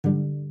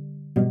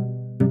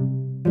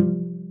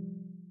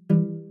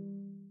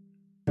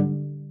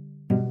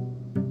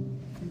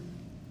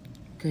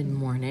Good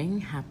morning.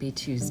 Happy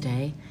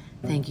Tuesday.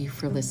 Thank you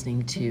for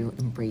listening to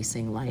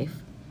Embracing Life.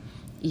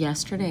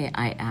 Yesterday,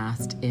 I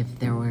asked if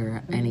there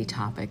were any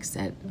topics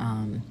that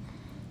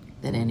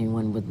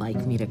anyone would like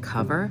me to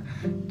cover,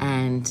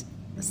 and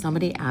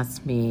somebody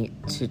asked me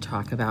to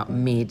talk about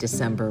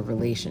May-December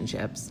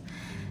relationships.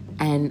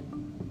 And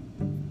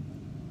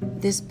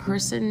this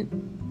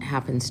person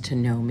happens to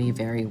know me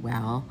very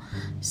well,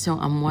 so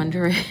I'm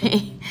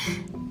wondering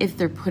if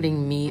they're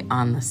putting me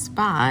on the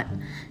spot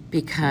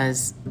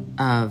because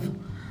of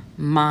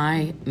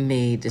my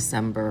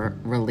May-December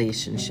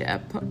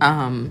relationship.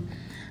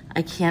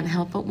 I can't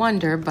help but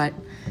wonder, but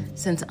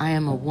since I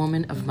am a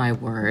woman of my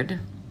word,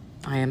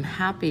 I am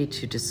happy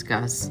to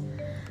discuss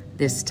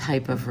this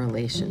type of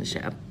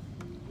relationship.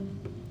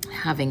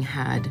 Having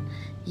had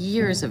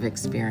years of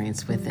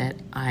experience with it,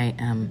 I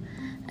am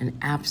an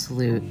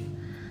absolute,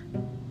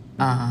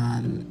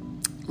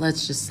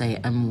 let's just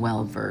say I'm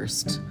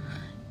well-versed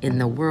in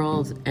the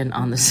world and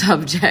on the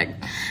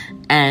subject.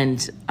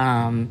 And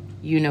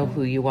you know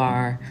who you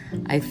are.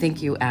 I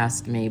think you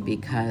asked me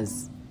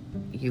because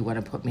you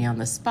want to put me on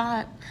the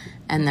spot,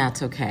 and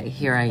that's okay.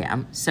 Here I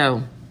am.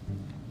 So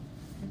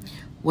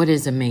what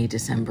is a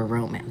May-December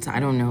romance? I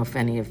don't know if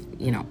any of,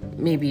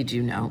 maybe you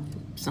do know.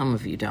 Some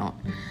of you don't.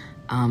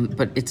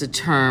 But it's a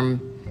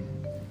term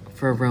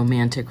for a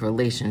romantic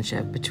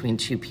relationship between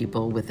two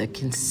people with a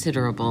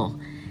considerable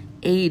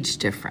age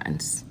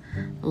difference,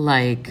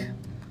 like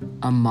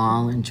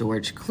Amal and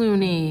George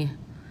Clooney,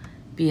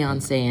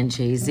 Beyonce and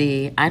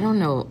Jay-Z. I don't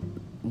know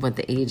what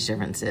the age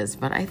difference is,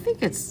 but I think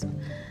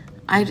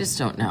I just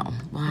don't know.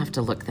 We'll have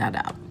to look that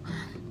up.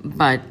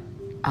 But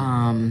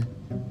I've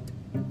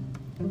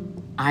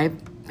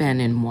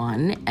been in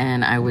one,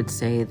 and I would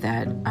say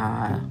that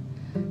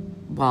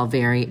while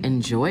very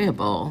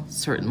enjoyable,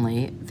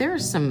 certainly, there are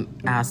some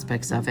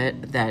aspects of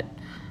it that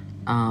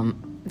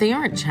they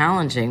aren't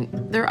challenging.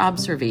 They're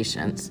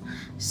observations.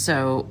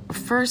 So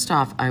first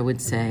off, I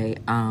would say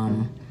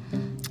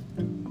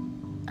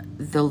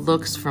the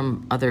looks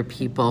from other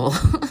people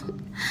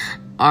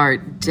are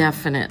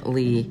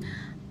definitely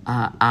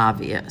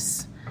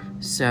obvious.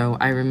 So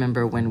I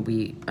remember when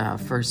we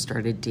first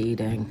started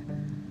dating,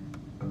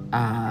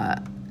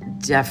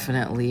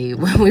 definitely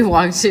when we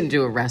walked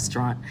into a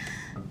restaurant,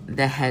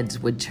 the heads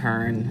would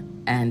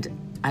turn, and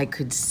I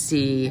could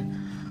see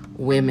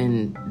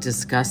women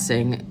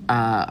discussing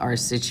our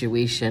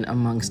situation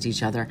amongst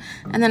each other.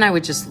 And then I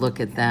would just look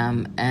at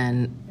them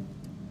and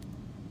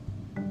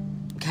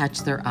catch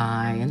their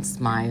eye and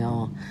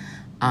smile.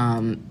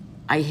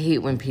 I hate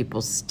when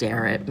people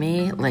stare at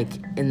me like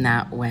in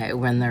that way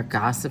when they're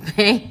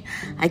gossiping.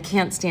 I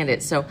can't stand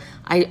it. So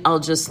I'll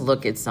just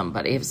look at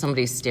somebody. If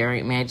somebody's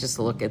staring at me, I just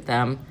look at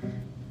them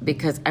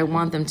because I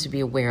want them to be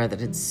aware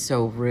that it's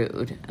so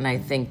rude. And I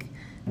think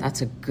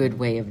that's a good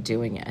way of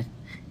doing it.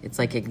 It's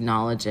like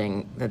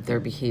acknowledging that their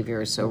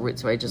behavior is so rude.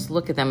 So I just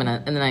look at them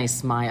and then I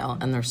smile,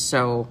 and they're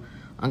so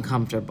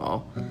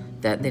uncomfortable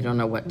that they don't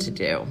know what to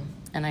do.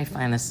 And I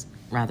find this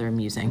rather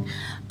amusing.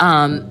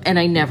 And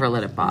I never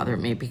let it bother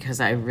me because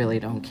I really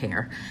don't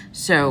care.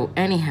 So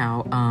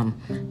anyhow,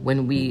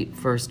 when we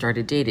first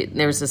started dating,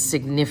 there's a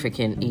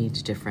significant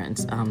age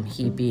difference,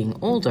 he being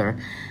older.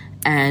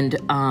 And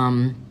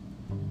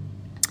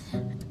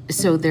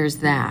so there's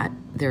that.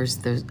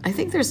 I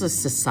think there's a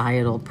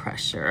societal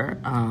pressure.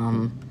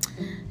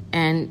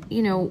 And,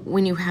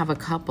 when you have a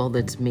couple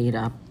that's made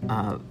up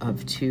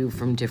of two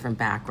from different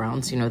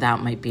backgrounds, that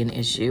might be an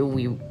issue.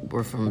 We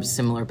were from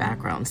similar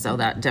backgrounds, so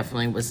that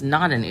definitely was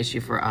not an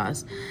issue for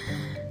us.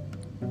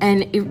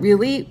 And it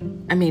really,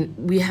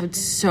 we have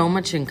so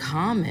much in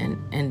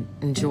common and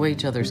enjoy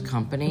each other's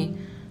company.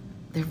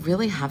 There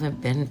really haven't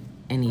been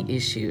any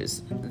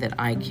issues that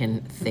I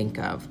can think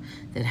of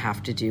that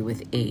have to do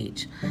with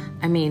age.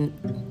 I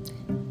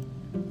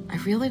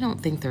really don't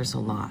think there's a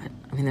lot.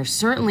 There's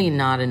certainly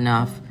not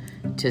enough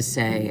to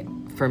say,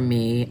 for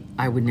me,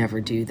 I would never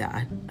do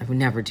that. I would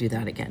never do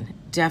that again.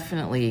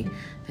 Definitely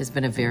has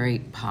been a very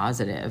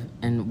positive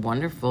and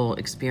wonderful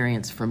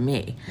experience for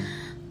me.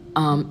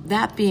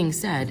 That being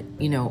said,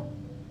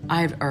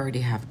 I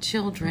already have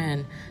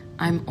children.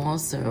 I'm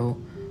also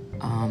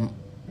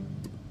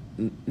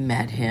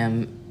met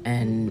him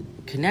and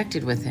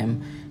connected with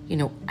him,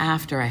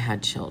 after I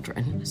had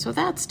children. So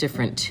that's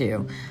different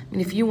too.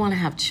 If you want to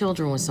have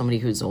children with somebody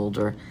who's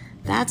older,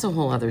 that's a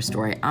whole other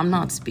story. I'm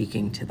not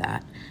speaking to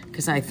that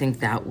because I think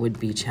that would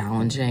be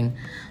challenging.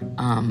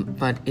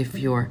 But if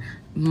you're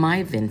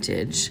my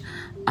vintage,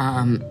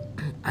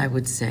 I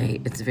would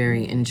say it's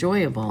very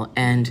enjoyable.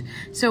 And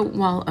so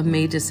while a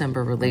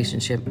May-December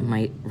relationship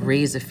might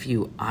raise a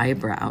few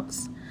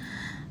eyebrows,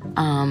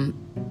 and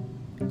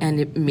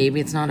maybe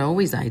it's not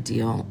always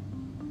ideal,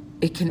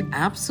 it can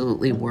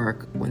absolutely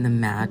work when the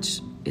match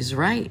is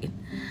right.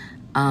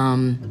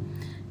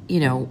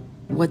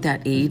 What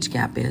that age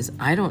gap is,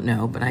 I don't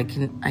know, but I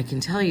can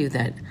tell you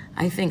that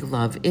I think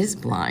love is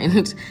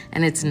blind,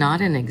 and it's not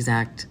an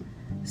exact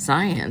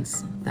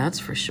science, that's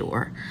for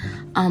sure.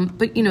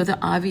 But, the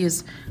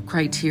obvious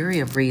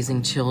criteria of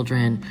raising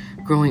children,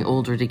 growing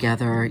older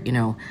together,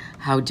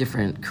 how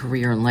different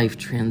career and life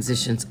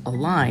transitions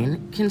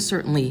align can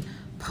certainly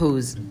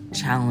pose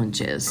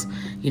challenges.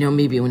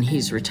 Maybe when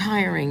he's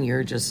retiring,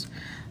 you're just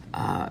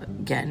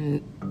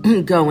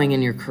getting going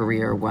in your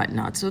career or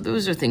whatnot. So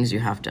those are things you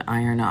have to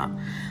iron up.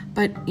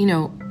 But,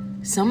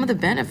 some of the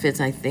benefits,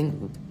 I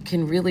think,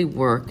 can really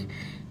work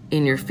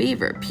in your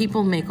favor.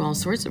 People make all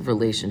sorts of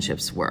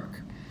relationships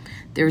work.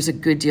 There's a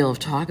good deal of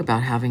talk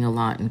about having a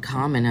lot in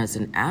common as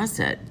an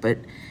asset, but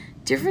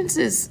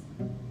differences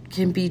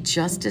can be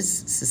just as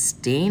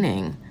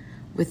sustaining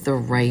with the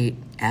right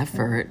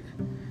effort,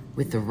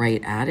 with the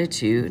right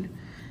attitude.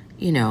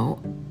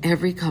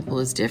 Every couple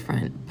is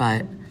different,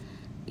 but,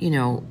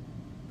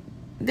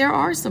 there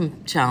are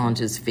some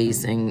challenges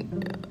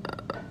facing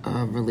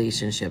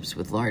relationships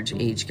with large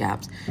age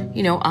gaps.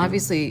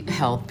 Obviously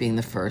health being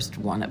the first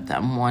one of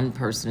them. One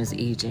person is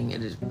aging.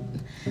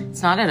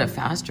 It's not at a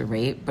faster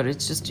rate, but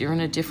it's just you're in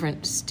a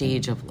different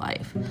stage of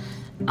life.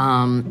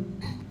 But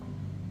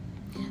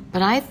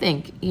I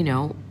think,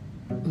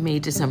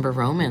 May-December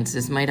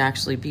romances might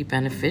actually be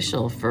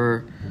beneficial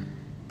for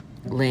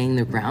laying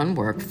the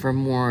groundwork for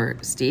more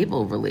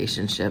stable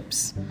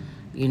relationships,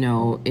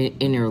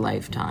 in your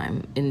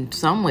lifetime. In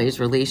some ways,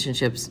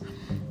 relationships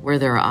where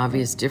there are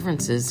obvious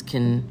differences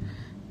can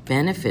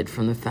benefit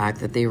from the fact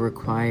that they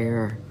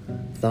require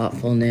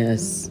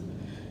thoughtfulness,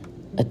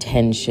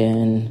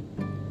 attention,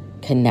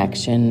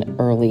 connection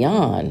early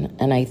on.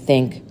 And I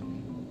think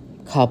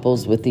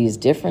couples with these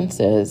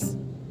differences,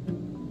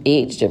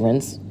 age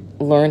difference,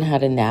 learn how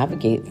to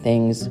navigate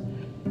things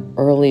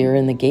earlier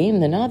in the game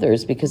than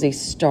others because they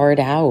start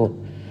out,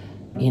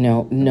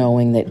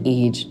 knowing that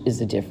age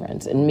is a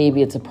difference. And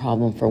maybe it's a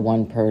problem for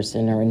one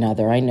person or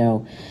another. I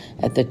know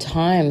at the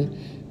time,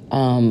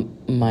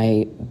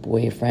 my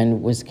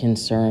boyfriend was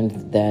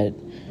concerned that,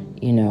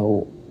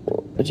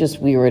 just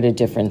we were at a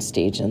different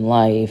stage in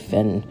life.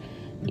 And,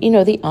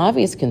 the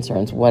obvious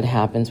concerns, what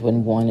happens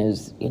when one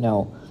is,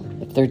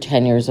 if they're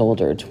 10 years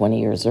older, 20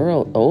 years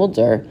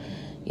older,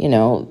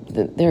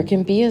 there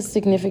can be a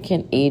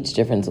significant age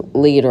difference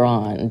later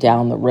on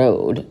down the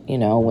road,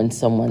 when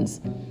someone's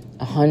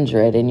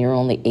 100 and you're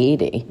only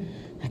 80.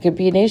 That could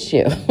be an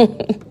issue.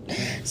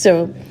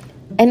 So,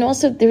 and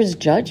also there's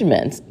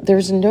judgments.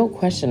 There's no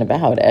question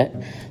about it.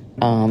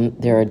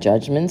 There are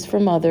judgments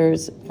from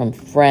others, from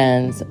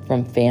friends,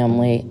 from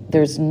family.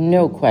 There's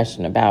no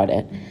question about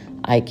it.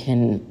 I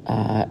can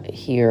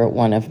hear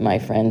one of my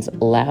friends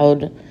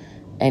loud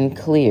and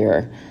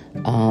clear.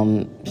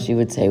 She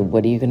would say,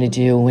 what are you going to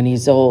do when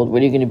he's old?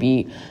 What are you going to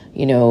be,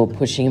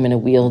 pushing him in a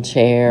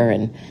wheelchair?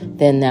 And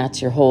then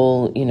that's your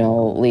whole,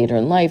 later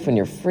in life when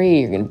you're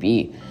free, you're going to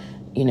be,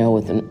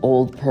 with an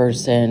old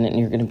person and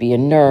you're going to be a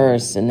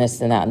nurse and this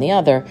and that and the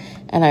other.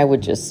 And I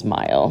would just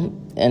smile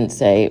and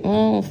say,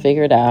 well, we'll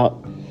figure it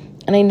out.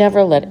 And I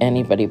never let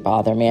anybody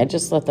bother me. I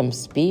just let them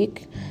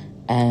speak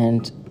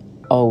and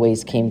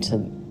always came to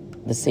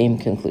the same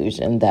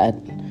conclusion that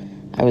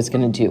I was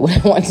going to do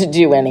what I wanted to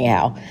do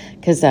anyhow,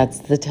 because that's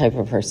the type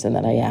of person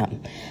that I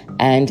am.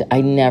 And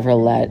I never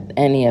let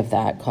any of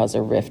that cause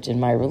a rift in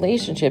my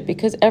relationship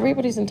because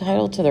everybody's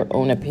entitled to their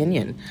own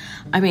opinion.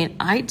 I mean,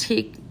 I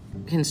take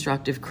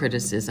constructive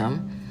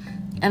criticism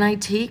and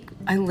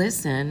I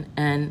listen,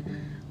 and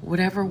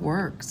whatever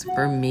works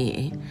for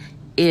me,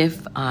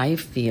 if I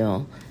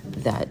feel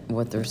that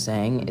what they're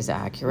saying is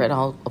accurate,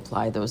 I'll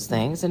apply those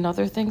things, and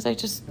other things I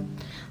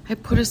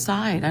put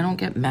aside. I don't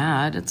get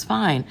mad. It's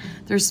fine.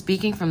 They're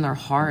speaking from their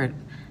heart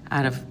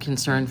out of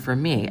concern for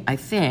me. I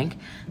think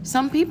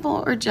some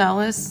people are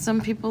jealous. Some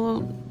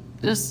people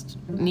just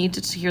need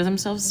to hear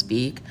themselves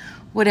speak.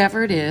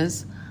 Whatever it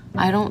is,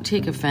 I don't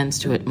take offense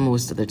to it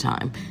most of the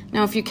time.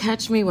 Now, if you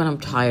catch me when I'm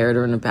tired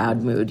or in a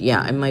bad mood,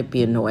 yeah, I might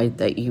be annoyed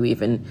that you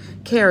even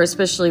care,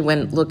 especially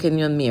when look in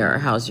your mirror,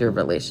 how's your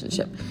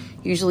relationship?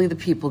 Usually the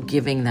people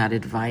giving that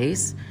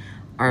advice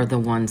are the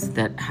ones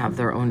that have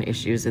their own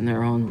issues in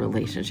their own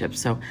relationships.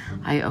 So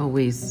I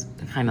always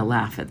kind of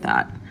laugh at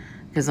that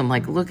because I'm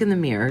like, look in the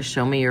mirror,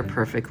 show me your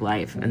perfect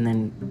life, and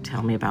then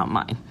tell me about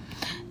mine.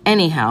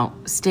 Anyhow,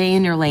 stay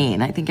in your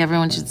lane. I think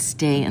everyone should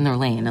stay in their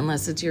lane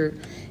unless it's your,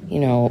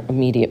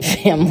 immediate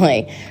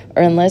family,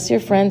 or unless your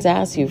friends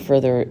ask you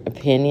for their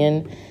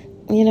opinion,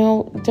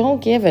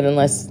 don't give it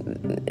unless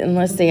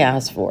they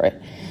ask for it.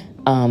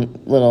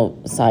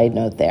 Little side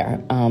note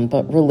there.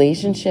 But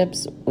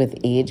relationships with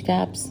age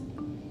gaps,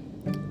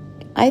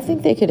 I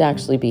think they could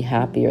actually be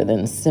happier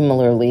than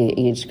similarly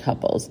aged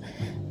couples,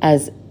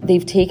 as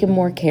they've taken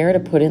more care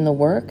to put in the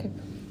work,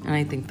 and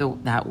I think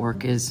that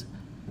work is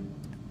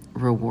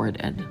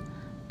rewarded.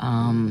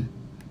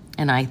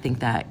 And I think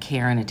that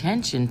care and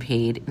attention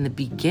paid in the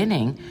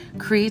beginning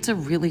creates a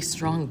really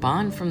strong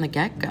bond from the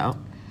get-go.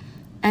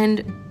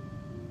 And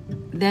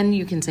then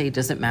you can say,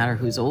 does it matter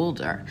who's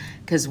older?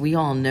 Because we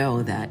all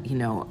know that,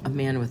 a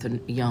man with a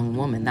young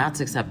woman, that's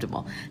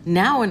acceptable.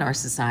 Now in our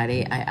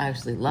society, I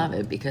actually love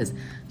it because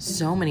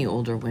so many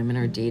older women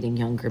are dating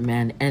younger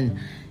men. And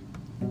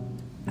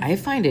I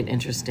find it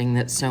interesting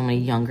that so many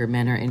younger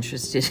men are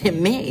interested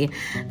in me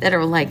that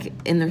are like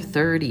in their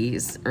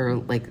 30s or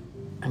like,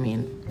 I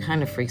mean,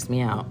 kind of freaks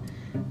me out.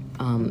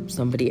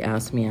 Somebody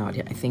asked me out,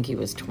 I think he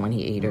was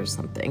 28 or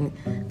something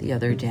the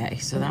other day.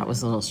 So that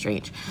was a little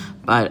strange.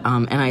 But,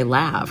 and I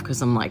laugh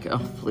because I'm like,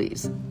 oh,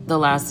 please. The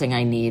last thing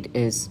I need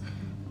is,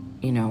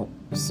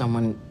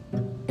 someone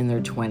in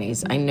their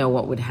 20s. I know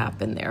what would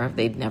happen there if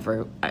they'd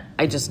never,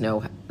 I just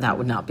know that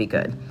would not be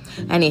good.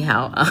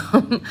 Anyhow,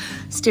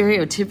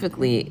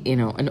 stereotypically,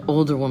 an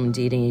older woman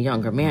dating a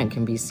younger man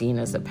can be seen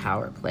as a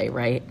power play,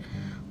 right?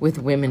 With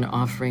women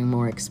offering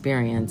more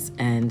experience,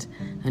 and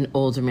an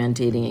older man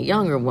dating a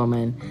younger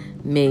woman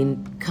may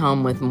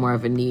come with more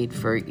of a need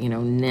for,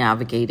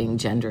 navigating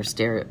gender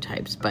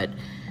stereotypes. But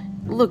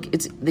look,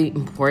 the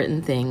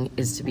important thing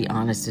is to be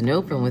honest and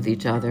open with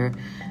each other,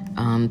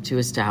 to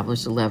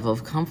establish a level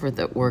of comfort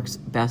that works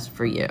best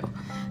for you.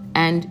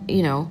 And,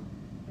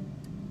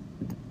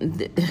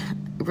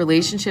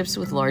 relationships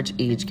with large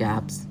age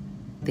gaps,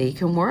 they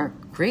can work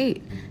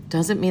great.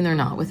 Doesn't mean they're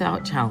not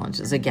without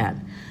challenges.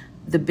 Again,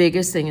 the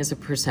biggest thing is a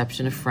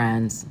perception of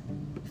friends,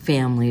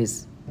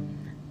 families,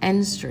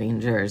 and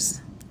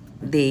strangers.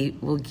 They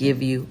will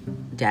give you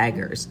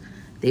daggers.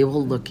 They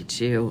will look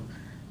at you.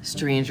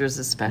 Strangers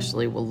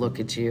especially will look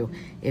at you.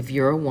 If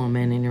you're a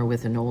woman and you're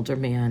with an older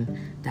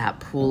man, that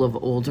pool of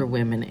older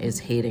women is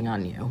hating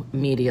on you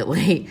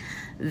immediately.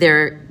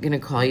 They're going to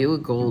call you a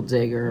gold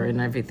digger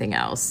and everything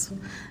else.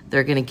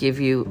 They're going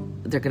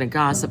to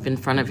gossip in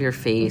front of your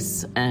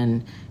face,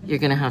 and you're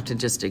going to have to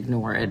just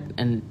ignore it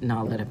and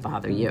not let it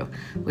bother you,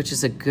 which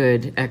is a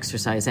good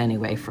exercise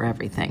anyway for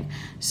everything.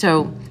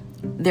 So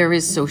there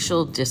is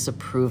social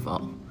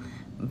disapproval,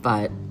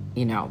 but,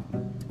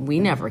 we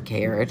never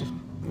cared.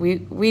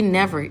 We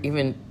never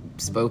even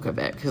spoke of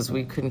it because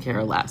we couldn't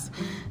care less.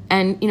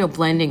 And,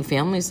 blending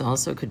families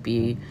also could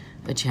be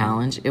a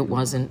challenge. It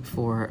wasn't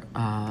for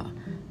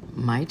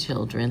my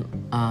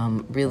children.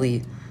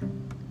 Really,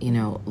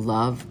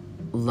 love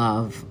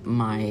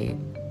my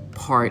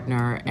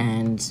partner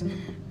and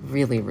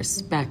really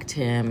respect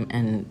him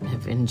and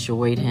have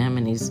enjoyed him.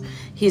 And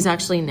he's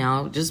actually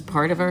now just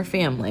part of our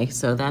family.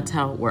 So that's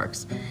how it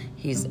works.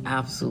 He's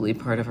absolutely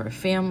part of our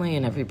family,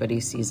 and everybody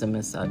sees him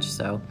as such.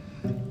 So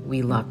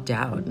we lucked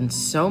out in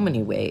so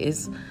many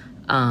ways,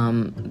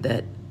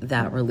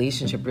 that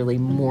relationship really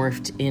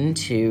morphed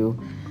into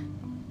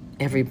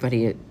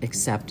everybody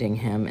accepting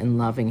him and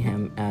loving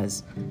him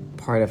as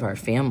part of our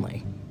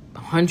family,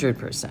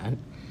 100%.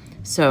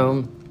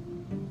 So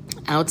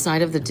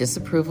outside of the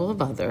disapproval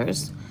of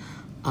others,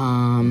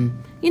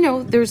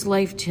 there's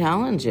life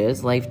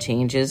challenges, life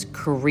changes,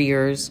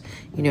 careers,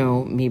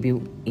 maybe,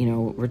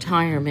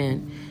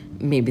 retirement,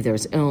 maybe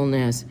there's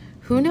illness.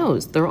 Who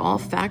knows? They're all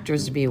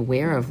factors to be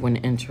aware of when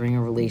entering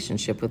a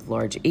relationship with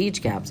large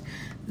age gaps.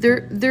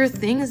 There are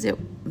things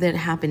that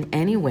happen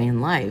anyway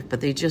in life,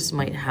 but they just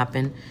might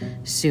happen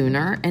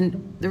sooner.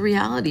 And the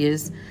reality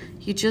is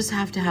you just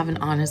have to have an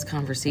honest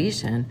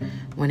conversation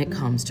when it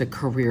comes to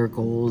career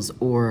goals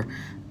or,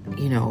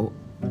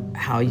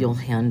 how you'll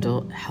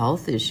handle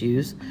health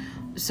issues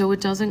so it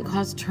doesn't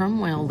cause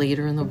turmoil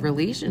later in the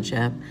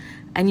relationship.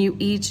 And you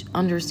each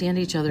understand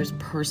each other's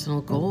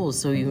personal goals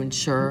so you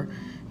ensure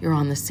you're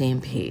on the same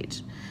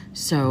page.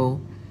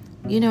 So,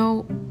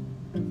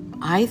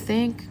 I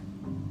think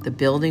the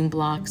building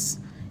blocks,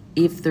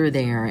 if they're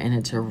there and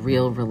it's a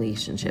real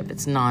relationship,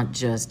 it's not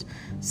just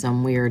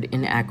some weird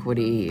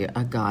inequity,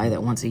 a guy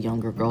that wants a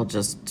younger girl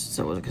just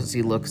so because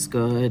he looks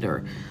good,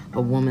 or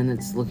a woman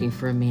that's looking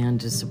for a man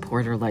to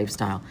support her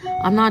lifestyle.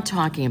 I'm not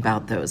talking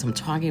about those. I'm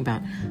talking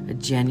about a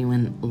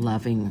genuine,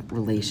 loving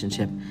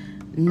relationship,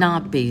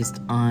 not based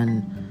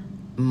on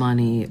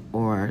money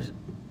or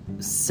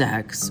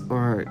sex,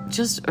 or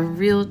just a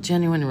real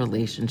genuine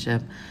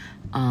relationship.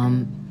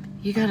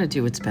 You got to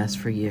do what's best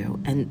for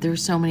you. And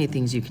there's so many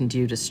things you can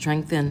do to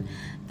strengthen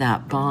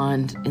that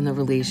bond in the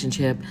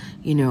relationship.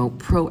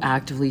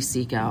 Proactively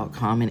seek out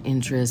common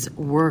interests,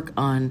 work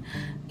on,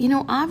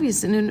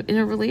 obvious in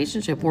a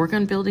relationship, work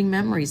on building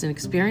memories and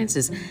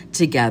experiences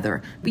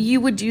together. But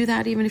you would do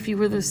that even if you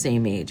were the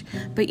same age.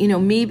 But,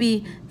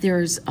 maybe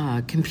there's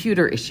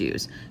computer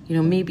issues.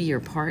 Maybe your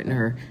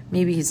partner,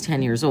 maybe he's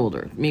 10 years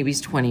older, maybe he's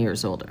 20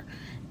 years older,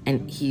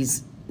 and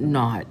he's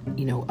not,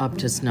 up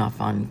to snuff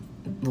on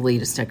the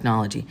latest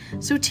technology.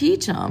 So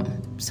teach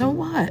them. So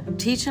what?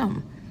 Teach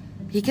them.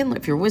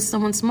 If you're with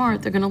someone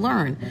smart, they're going to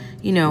learn.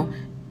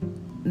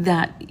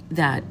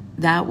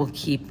 That will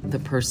keep the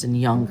person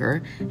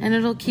younger, and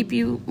it'll keep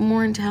you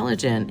more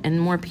intelligent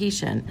and more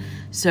patient.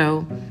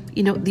 So,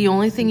 the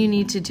only thing you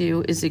need to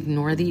do is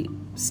ignore the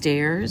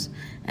stares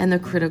and the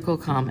critical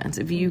comments.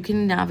 If you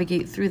can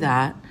navigate through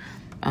that,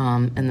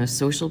 and the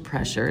social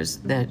pressures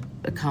that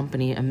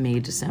accompany a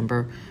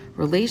May-December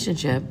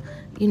relationship,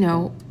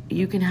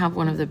 you can have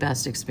one of the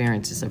best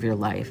experiences of your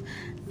life.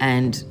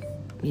 And,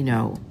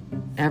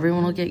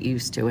 everyone will get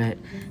used to it.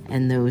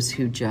 And those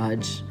who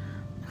judge,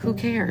 who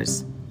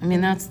cares? I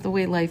mean, that's the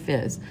way life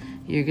is.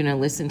 You're going to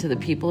listen to the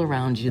people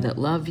around you that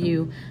love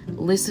you,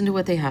 listen to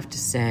what they have to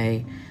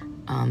say,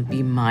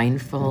 Be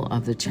mindful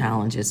of the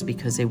challenges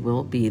because they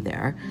will be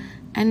there.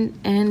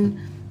 And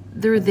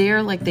they're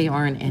there like they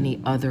are in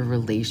any other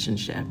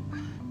relationship.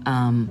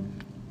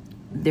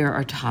 There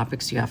are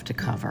topics you have to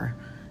cover,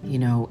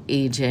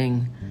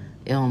 aging,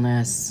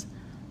 illness.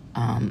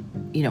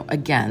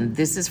 Again,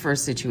 this is for a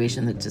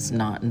situation that does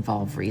not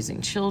involve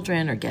raising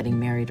children or getting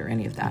married or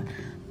any of that.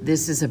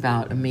 This is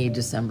about a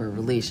May-December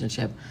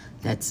relationship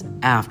that's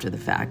after the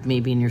fact,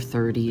 maybe in your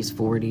 30s,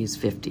 40s,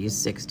 50s,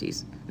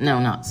 60s. No,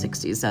 not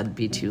 60s, that'd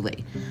be too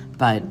late.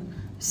 But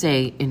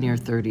say in your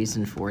 30s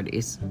and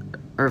 40s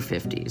or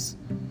 50s,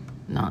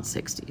 not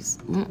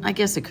 60s. Well, I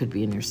guess it could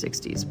be in your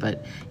 60s,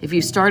 but if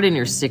you start in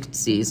your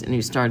 60s and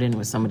you start in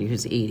with somebody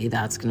who's 80,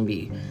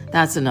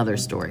 that's another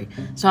story.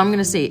 So I'm going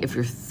to say if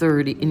you're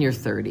in your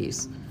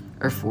 30s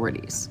or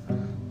 40s,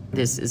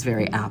 this is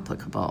very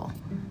applicable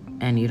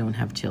and you don't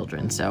have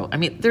children. So,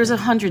 there's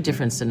 100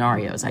 different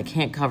scenarios. I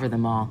can't cover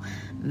them all.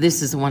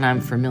 This is the one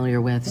I'm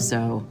familiar with.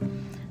 So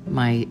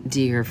my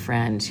dear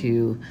friend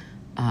who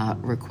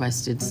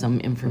requested some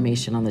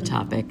information on the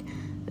topic,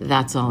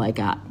 that's all I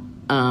got.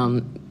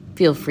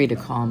 Feel free to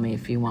call me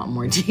if you want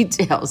more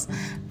details,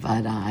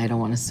 but I don't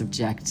want to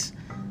subject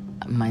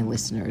my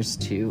listeners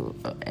to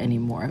any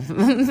more of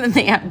them than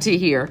they have to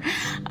hear.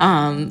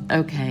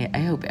 Okay, I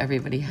hope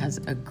everybody has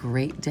a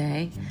great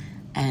day.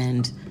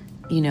 And,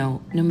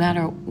 no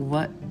matter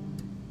what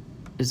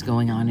is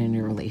going on in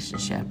your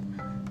relationship,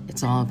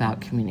 it's all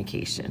about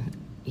communication.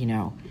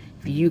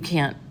 If you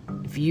can't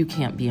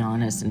be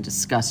honest and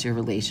discuss your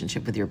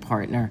relationship with your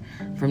partner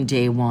from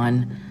day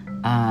one,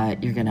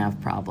 you're going to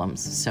have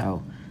problems.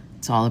 So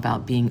it's all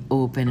about being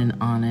open and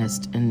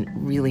honest and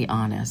really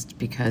honest,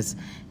 because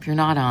if you're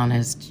not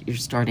honest, you're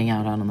starting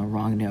out on the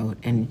wrong note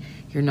and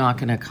you're not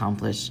going to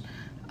accomplish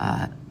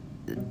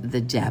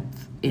the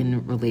depth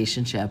in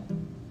relationship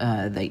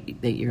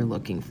that you're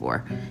looking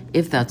for,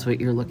 if that's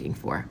what you're looking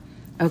for.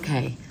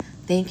 Okay,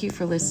 thank you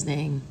for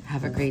listening.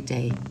 Have a great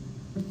day.